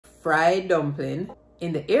fried dumpling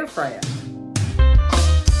in the air fryer.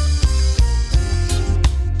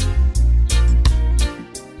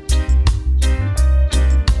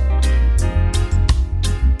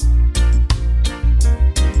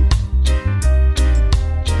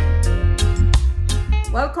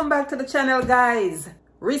 Welcome back to the channel, guys.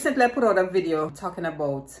 Recently I put out a video talking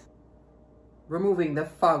about removing the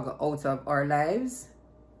fog out of our lives.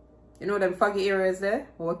 You know them foggy areas there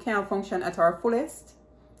where we can't function at our fullest.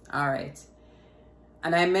 All right.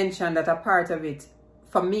 And I mentioned that a part of it,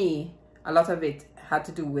 for me, a lot of it had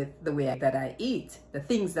to do with the way that I eat, the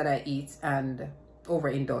things that I eat and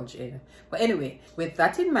overindulge in. But anyway, with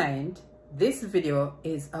that in mind, this video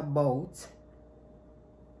is about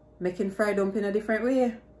making fried dumpling a different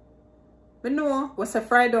way. We know what's a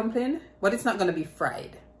fried dumpling, but it's not going to be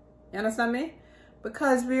fried. You understand me?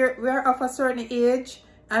 Because we're of a certain age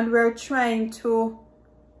and we're trying to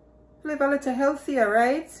live a little healthier,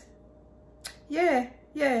 right? Yeah.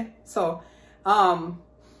 So,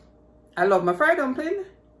 I love my fried dumpling.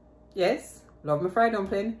 Yes, love my fried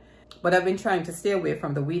dumpling. But I've been trying to stay away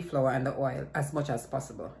from the wheat flour and the oil as much as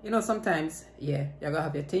possible. You know, sometimes, yeah, you're gonna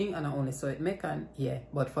have your thing and I only so it make and yeah.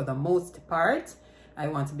 But for the most part, I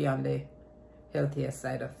want to be on the healthier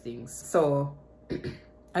side of things. So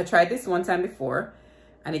I tried this one time before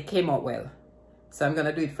and it came out well. So I'm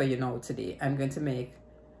gonna do it for you now today. I'm going to make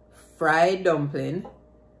fried dumpling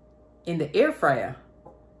in the air fryer.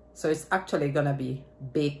 So it's actually gonna be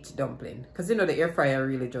baked dumpling, because you know the air fryer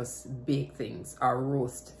really just bake things or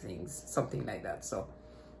roast things, something like that. So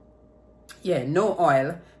yeah, no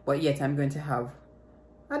oil, but yet I'm going to have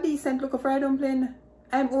a decent look of fried dumpling.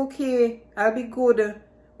 I'm okay, I'll be good.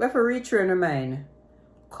 We have to retrain your mind.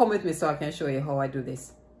 Come with me so I can show you how I do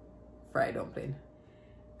this fried dumpling.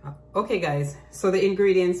 Okay guys, so the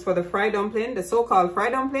ingredients for the fried dumpling, the so-called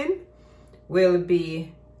fried dumpling, will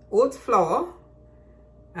be oat flour.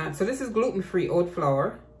 So this is gluten-free oat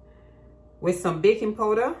flour with some baking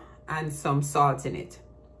powder and some salt in it.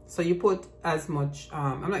 So you put as much,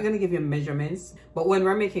 I'm not going to give you measurements, but when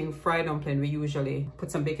we're making fried dumpling, we usually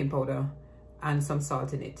put some baking powder and some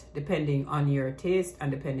salt in it, depending on your taste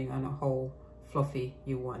and depending on how fluffy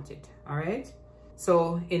you want it. All right.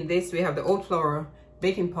 So in this, we have the oat flour,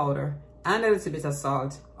 baking powder, and a little bit of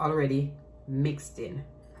salt already mixed in.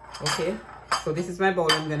 Okay. So this is my bowl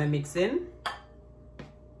I'm going to mix in.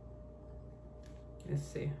 Let's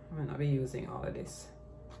see, I might not be using all of this.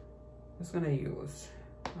 I'm just gonna use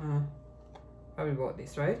probably about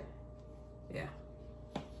this, right? Yeah.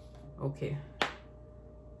 Okay.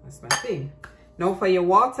 That's my thing. Now for your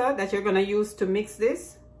water that you're gonna use to mix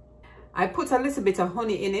this, I put a little bit of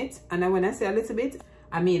honey in it. And then when I say a little bit,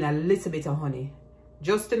 I mean a little bit of honey.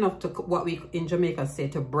 Just enough to what we in Jamaica say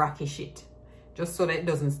to brackish it. Just so that it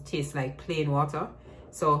doesn't taste like plain water.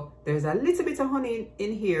 So there's a little bit of honey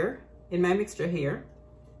in here, in my mixture here,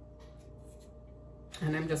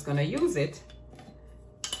 and I'm just gonna use it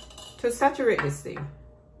to saturate this thing.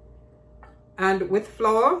 And with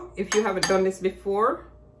flour, if you haven't done this before,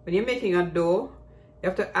 when you're making a dough, you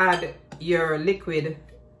have to add your liquid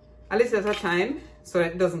a little at a time so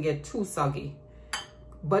that it doesn't get too soggy.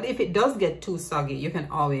 But if it does get too soggy, you can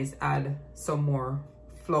always add some more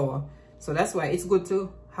flour. So that's why it's good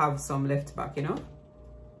to have some left back, you know.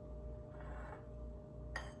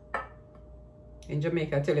 In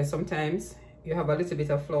Jamaica, I tell you, sometimes you have a little bit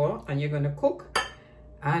of flour and you're going to cook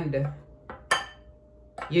and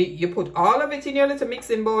you put all of it in your little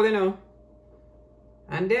mixing bowl, you know.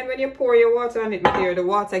 And then when you pour your water on it, the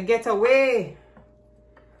water get away.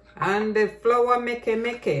 And the flour make and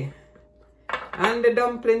the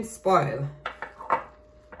dumplings spoil.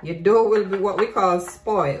 Your dough will be what we call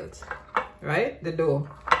spoiled, right? The dough.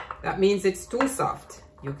 That means it's too soft.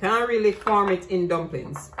 You can't really form it in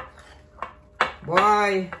dumplings.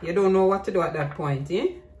 Boy, you don't know what to do at that point,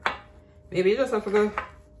 eh? Maybe you just have to go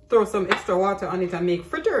throw some extra water on it and make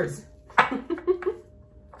fritters.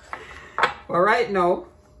 But right now,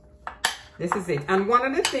 this is it. And one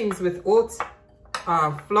of the things with oat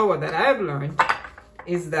flour that I've learned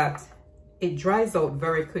is that it dries out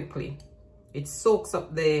very quickly. It soaks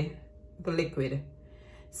up the liquid.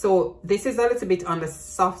 So this is a little bit on the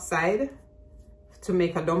soft side to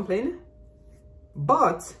make a dumpling,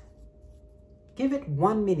 but give it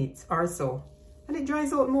 1 minute or so and it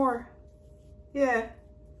dries out more. Yeah,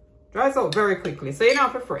 dries out very quickly, so you don't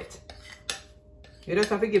have to fret. You just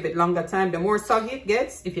have to give it longer time. The more soggy it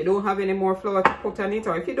gets, if you don't have any more flour to put on it,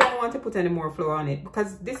 or if you don't want to put any more flour on it,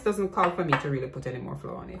 because this doesn't call for me to really put any more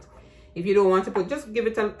flour on it. If you don't want to put, just give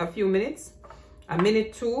it a few minutes, a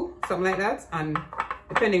minute, two, something like that, and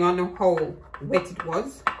depending on how wet it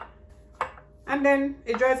was, and then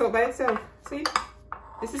it dries out by itself. See,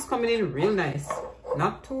 this is coming in real nice,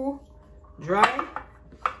 not too dry.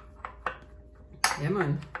 Yeah,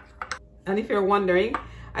 man. And if you're wondering,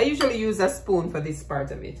 I usually use a spoon for this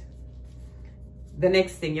part of it. The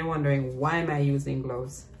next thing you're wondering, why am I using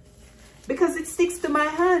gloves? Because it sticks to my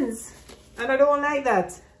hands and I don't like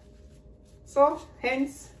that. So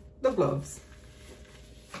hence the gloves.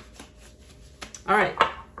 All right,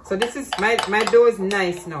 so this is my dough is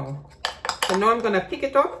nice now. So now I'm gonna pick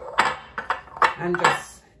it up and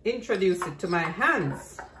just introduce it to my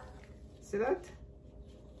hands. See that?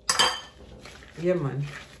 Yeah, man.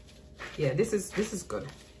 Yeah, this is good.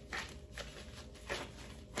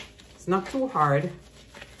 It's not too hard.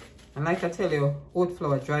 And like I tell you, oat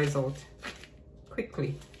flour dries out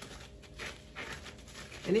quickly.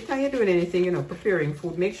 Anytime you're doing anything, you know, preparing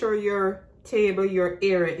food, make sure your table, your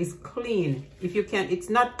area is clean. If you can't, it's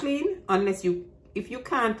not clean unless if you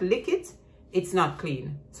can't lick it, it's not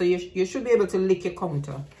clean. So you should be able to lick your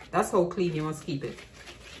counter. That's how clean you must keep it.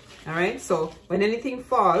 All right, so when anything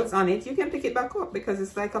falls on it, you can pick it back up because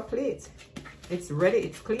it's like a plate. It's ready,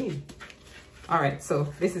 it's clean. All right,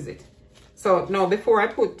 so this is it. So now before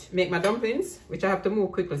I make my dumplings, which I have to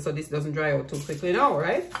move quickly so this doesn't dry out too quickly now,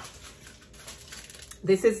 right?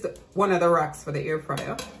 This is one of the racks for the air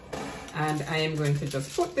fryer. And I am going to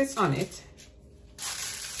just put this on it.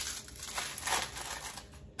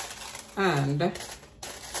 And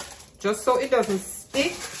just so it doesn't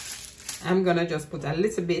stick, I'm gonna just put a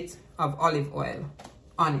little bit of olive oil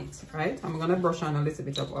on it, right? I'm gonna brush on a little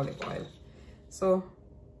bit of olive oil. So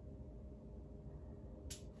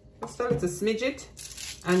just a little smidge it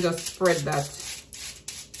and just spread that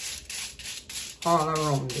all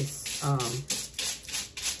around this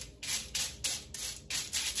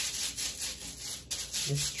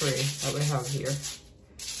this tray that we have here.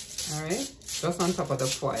 All right, just on top of the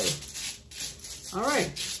foil. All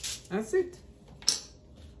right, that's it.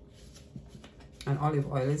 And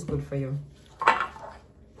olive oil is good for you,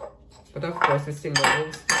 but of course we're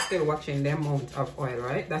still watching the amount of oil,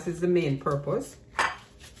 right? That is the main purpose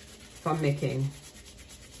for making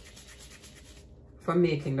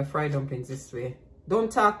the fried dumplings this way.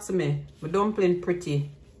 Don't talk to me. My dumpling pretty.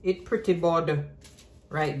 It pretty board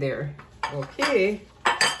right there. Okay.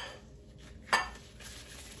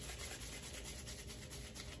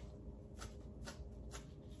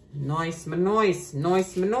 Nice, my noise.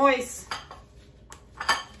 Nice, my noise.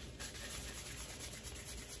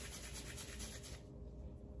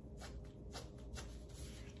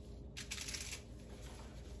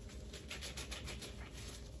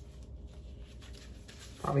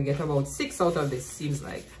 Probably get about 6 out of this, seems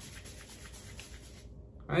like.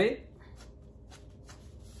 Right?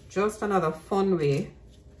 Just another fun way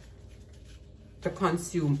to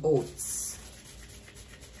consume oats.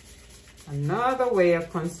 Another way of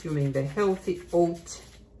consuming the healthy oat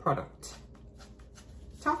product.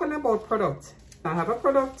 Talking about product, I have a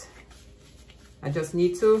product. I just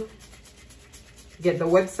need to get the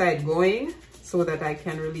website going so that I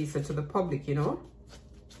can release it to the public, you know.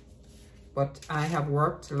 But I have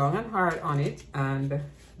worked long and hard on it, and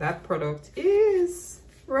that product is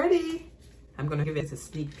ready. I'm gonna give it a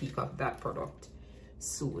sneak peek of that product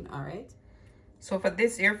soon. All right, so for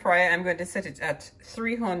this air fryer, I'm going to set it at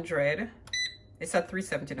 300. It's at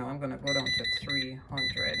 370 now. I'm gonna go down to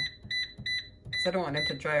 300 because I don't want it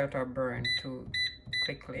to dry out or burn too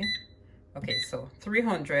quickly. Okay, so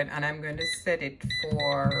 300, and I'm going to set it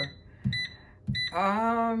for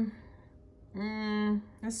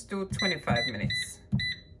let's do 25 minutes.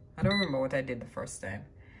 I don't remember what I did the first time,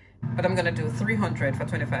 but I'm gonna do 300 for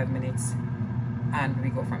 25 minutes and we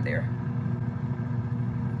go from there.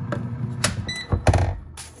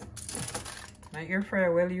 My air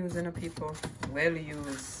fryer well used, you know, people, well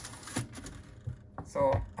used.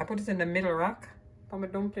 So I put it in the middle rack for my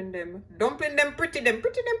dumpling them pretty.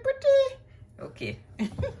 Okay.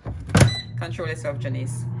 Control yourself,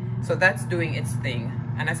 Janice. So that's doing its thing.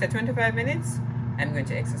 And I said 25 minutes, I'm going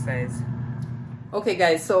to exercise. Okay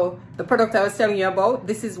guys, so the product I was telling you about,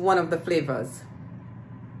 this is one of the flavors.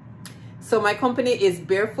 So my company is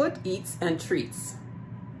Barefoot Eats and Treats.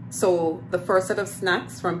 So the first set of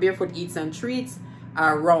snacks from Barefoot Eats and Treats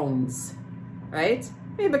are rounds, right?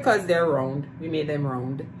 Maybe because they're round, we made them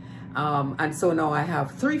round. And so now I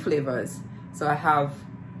have 3 flavors. So I have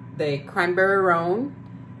the cranberry round,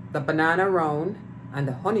 the banana round, and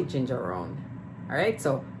the honey ginger round. All right,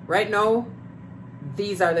 so right now,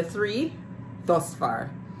 these are the 3 thus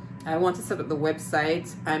far. I want to set up the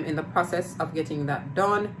website. I'm in the process of getting that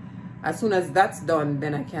done. As soon as that's done,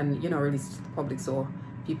 then I can, you know, release it to the public so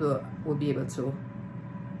people will be able to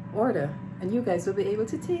order and you guys will be able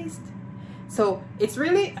to taste. So it's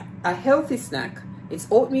really a healthy snack. It's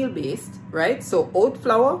oatmeal based, right? So oat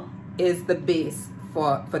flour is the base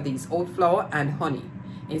for these, oat flour and honey.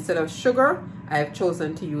 Instead of sugar, I've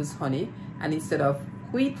chosen to use honey, and instead of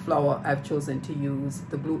wheat flour, I've chosen to use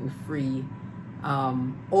the gluten-free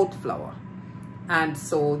oat flour. And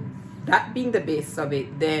so that being the base of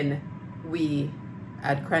it, then we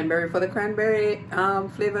add cranberry for the cranberry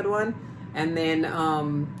flavored one, and then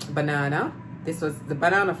banana. This was the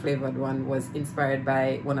banana flavored one, was inspired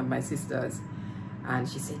by one of my sisters, and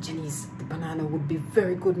she said, Janice, the banana would be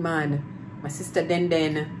very good, man. My sister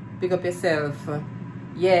Den, pick up yourself.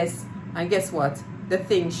 Yes, and guess what? The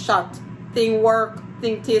thing shot, thing work,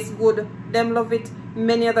 thing tastes good. Them love it.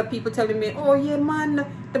 Many other people telling me, oh yeah, man,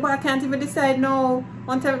 the bar can't even decide. No,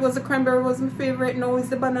 one time it was the cranberry was my favorite. No, it's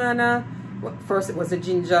the banana. First it was the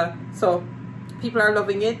ginger. So people are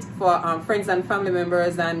loving it. For friends and family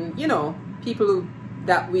members, and you know, people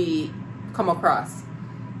that we come across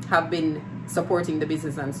have been supporting the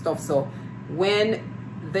business and stuff. So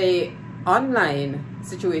when the online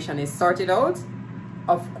situation is sorted out,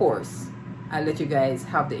 of course I'll let you guys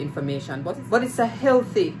have the information, but it's a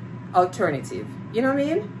healthy alternative, you know what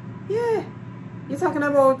I mean? Yeah, you're talking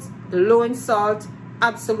about low in salt,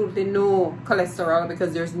 absolutely no cholesterol,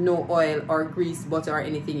 because there's no oil or grease, butter or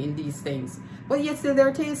anything in these things, but yet still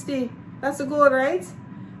they're tasty. That's the goal, right?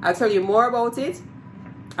 I'll tell you more about it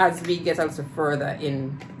as we get a little further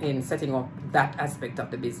in setting up that aspect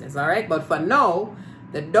of the business. All right, but for now,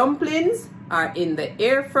 the dumplings are in the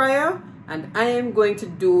air fryer, and I am going to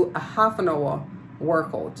do a half-an-hour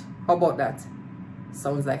workout. How about that?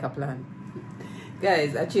 Sounds like a plan.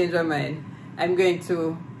 Guys, I changed my mind. I'm going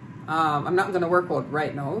to I'm not going to work out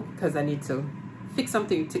right now because I need to fix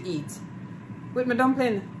something to eat with my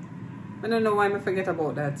dumpling. I don't know why I forget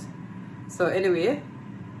about that. So anyway,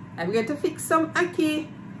 I'm going to fix some ackee,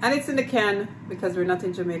 and it's in the can because we're not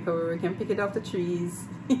in Jamaica where we can pick it off the trees.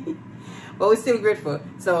 But we're still grateful.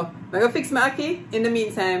 So I'm going to fix my ackee. In the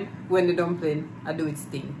meantime, when the dumpling, I do its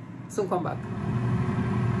thing. Soon come back.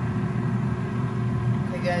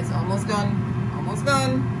 Okay guys, almost done. Almost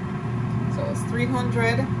done. So it's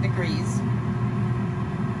 300 degrees.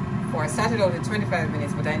 I started out with 25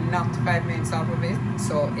 minutes, but I knocked 5 minutes off of it.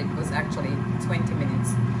 So it was actually 20 minutes.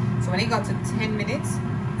 So when it got to 10 minutes,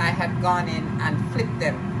 I had gone in and flipped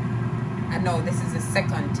them. And now this is the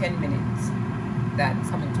second 10 minutes that's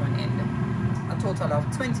coming to an end. A total of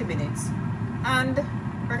 20 minutes. And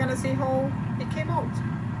we're gonna see how it came out.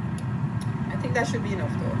 I think that should be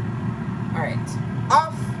enough though. All right,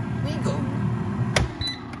 off we go.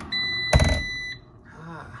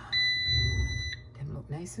 Them look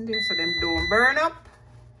nice in there, so them don't burn up.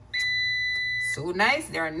 So nice,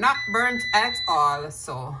 they're not burnt at all.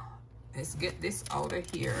 So let's get this out of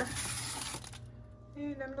here.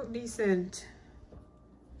 Yeah, them look decent.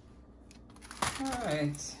 All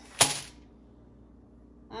right.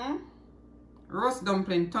 Roast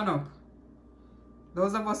dumpling, turn up.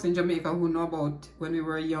 Those of us in Jamaica who know about when we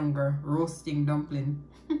were younger, roasting dumpling.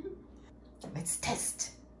 Let's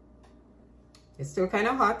test. It's still kind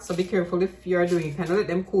of hot, so be careful if you're doing it. Kind of let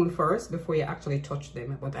them cool first before you actually touch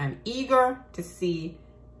them. But I'm eager to see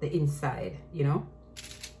the inside, you know.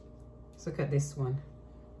 Let's look at this one.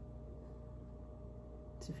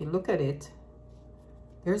 So if you look at it,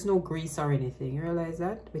 there's no grease or anything. You realize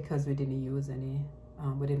that? Because we didn't use any,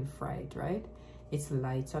 we didn't fry it, right? It's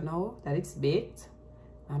lighter now that it's baked.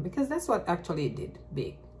 Because that's what actually it did,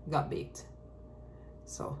 got baked.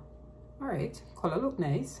 So, all right, color look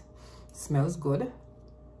nice, smells good.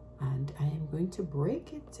 And I am going to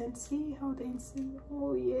break it and see how the inside,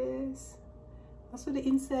 oh yes. That's what the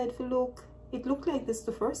inside will look. It looked like this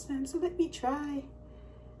the first time, so let me try.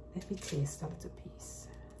 Let me taste a little piece.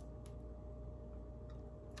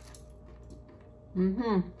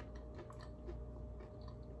 Mm-hmm.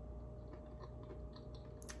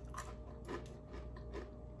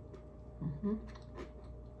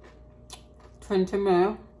 20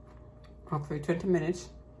 minutes. Okay, 20 minutes.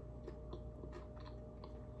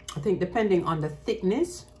 I think depending on the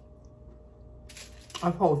thickness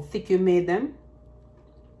of how thick you made them,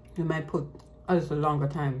 you might put a little longer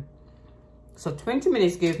time. So 20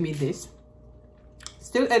 minutes gave me this.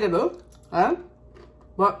 Still edible,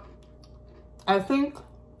 but I think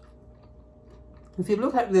if you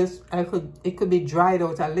look at this, it could be dried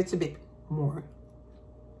out a little bit more.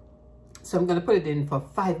 So I'm gonna put it in for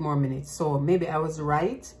 5 more minutes. So maybe I was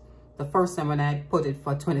right the first time when I put it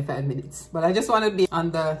for 25 minutes. But I just want to be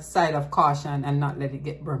on the side of caution and not let it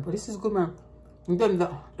get burnt. But this is good, man. And then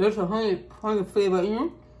there's a honey flavor in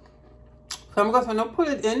it. So I'm gonna put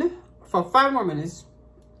it in for 5 more minutes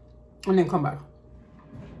and then come back.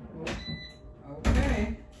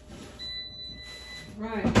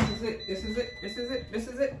 Right, this is it, this is it, this is it, this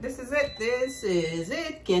is it, this is it, this is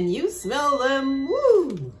it. Can you smell them?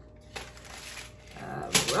 Woo! All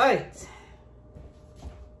right.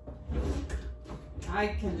 I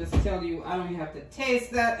can just tell you, I don't even have to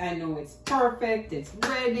taste that. I know it's perfect, it's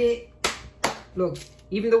ready. Look,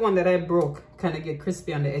 even the one that I broke kind of get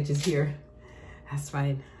crispy on the edges here. That's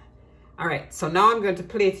fine. All right, so now I'm going to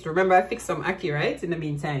plate it. Remember, I fixed some ackee, right? In the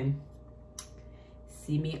meantime.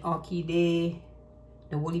 See me ackee day.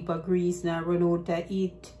 The whole heap of grease now run out to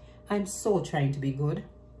eat. I'm so trying to be good.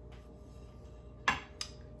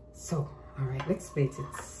 So, all right, let's plate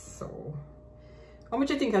it. So, how much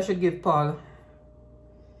do you think I should give Paul?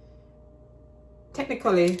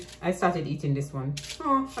 Technically, I started eating this one.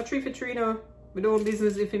 Oh, a 3 for 3 now. We don't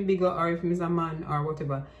business if him bigger or if he's a man or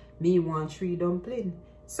whatever. Me want 3 dumpling.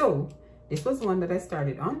 So, this was one that I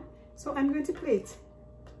started on. So, I'm going to plate.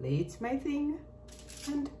 Plate my thing.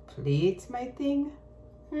 And plate my thing.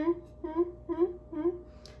 Of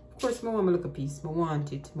course, I want to look a piece. I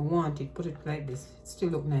want it. I want it. Put it like this. It still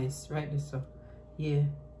look nice, right? This so, yeah.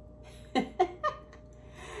 No,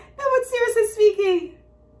 but seriously speaking,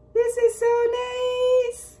 this is so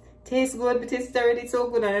nice. Tastes good, but it's already so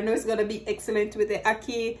good, and I know it's gonna be excellent with the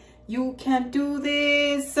ackee. You can do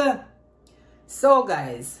this. So,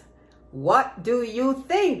 guys, what do you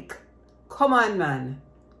think? Come on, man.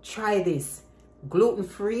 Try this.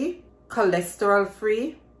 Gluten-free,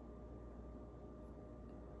 cholesterol-free.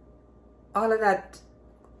 All of that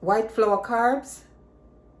white flour carbs.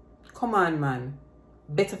 Come on, man.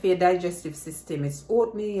 Better for your digestive system. It's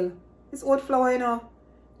oatmeal. It's oat flour, you know.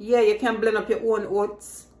 Yeah, you can blend up your own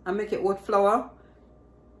oats and make it oat flour.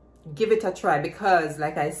 Give it a try, because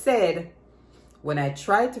like I said, when I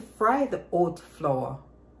tried to fry the oat flour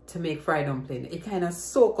to make fried dumpling, it kind of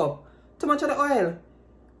soak up too much of the oil.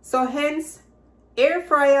 So hence, air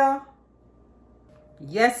fryer.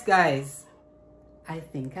 Yes, guys, I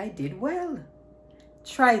think I did well.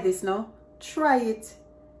 Try this now. Try it.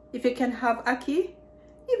 If you can have ackee,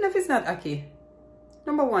 even if it's not ackee.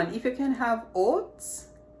 Number one, if you can have oats,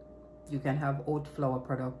 you can have oat flour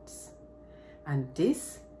products. And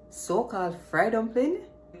this so-called fried dumpling,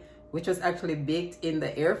 which was actually baked in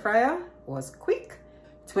the air fryer, was quick.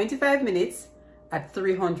 25 minutes at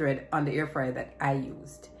 300 on the air fryer that I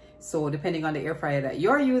used. So depending on the air fryer that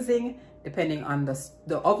you're using, depending on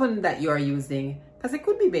the oven that you're using, because it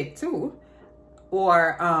could be baked too,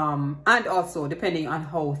 or and also depending on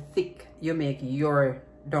how thick you make your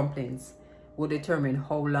dumplings, will determine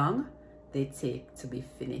how long they take to be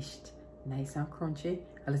finished. Nice and crunchy,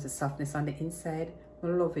 a little softness on the inside. I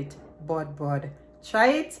love it. Bud. Try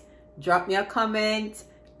it. Drop me a comment.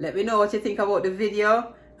 Let me know what you think about the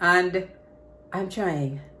video. And I'm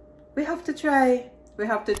trying. We have to try. We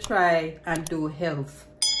have to try and do health.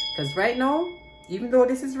 Because right now, even though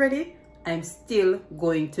this is ready, I'm still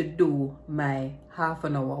going to do my half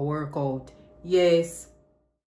an hour workout. Yes,